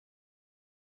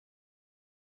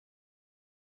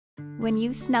When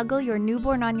you snuggle your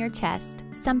newborn on your chest,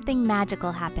 something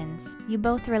magical happens. You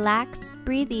both relax,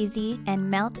 breathe easy, and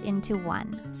melt into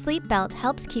one. SleepBelt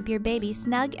helps keep your baby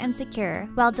snug and secure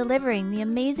while delivering the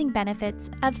amazing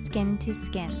benefits of skin to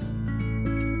skin.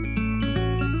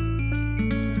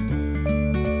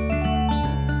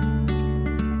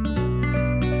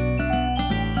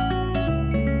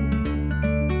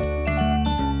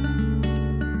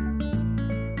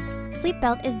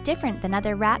 SleepBelt is different than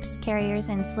other wraps, carriers,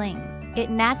 and slings. It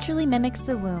naturally mimics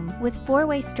the womb with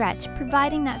 4-way stretch,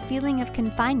 providing that feeling of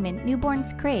confinement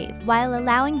newborns crave while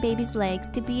allowing baby's legs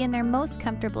to be in their most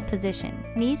comfortable position,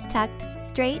 knees tucked,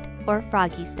 straight, or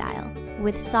froggy style.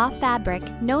 With soft fabric,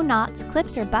 no knots,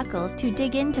 clips, or buckles to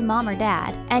dig into mom or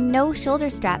dad, and no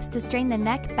shoulder straps to strain the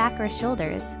neck, back, or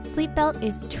shoulders, SleepBelt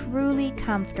is truly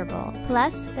comfortable.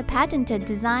 Plus, the patented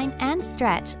design and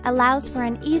stretch allows for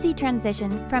an easy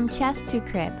transition from chest to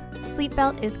crib.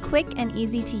 SleepBelt is quick and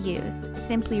easy to use.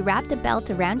 Simply wrap the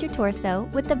belt around your torso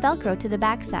with the Velcro to the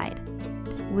backside.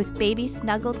 With baby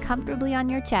snuggled comfortably on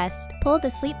your chest, pull the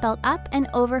SleepBelt up and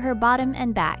over her bottom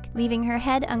and back, leaving her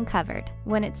head uncovered.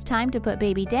 When it's time to put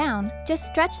baby down, just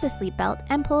stretch the SleepBelt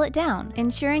and pull it down,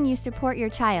 ensuring you support your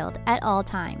child at all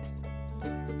times.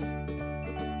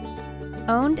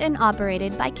 Owned and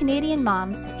operated by Canadian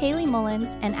moms Hayley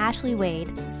Mullins and Ashley Wade,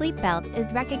 SleepBelt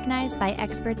is recognized by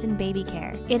experts in baby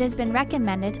care. It has been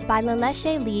recommended by La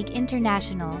Leche League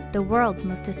International, the world's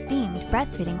most esteemed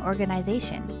breastfeeding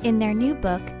organization, in their new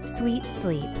book, Sweet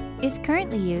Sleep. Is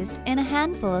currently used in a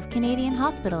handful of Canadian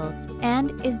hospitals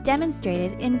and is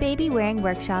demonstrated in baby-wearing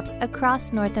workshops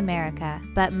across North America.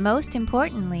 But most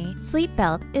importantly,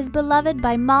 SleepBelt is beloved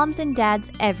by moms and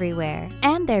dads everywhere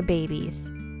and their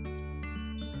babies.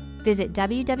 Visit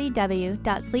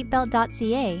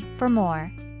www.sleepbelt.ca for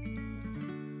more.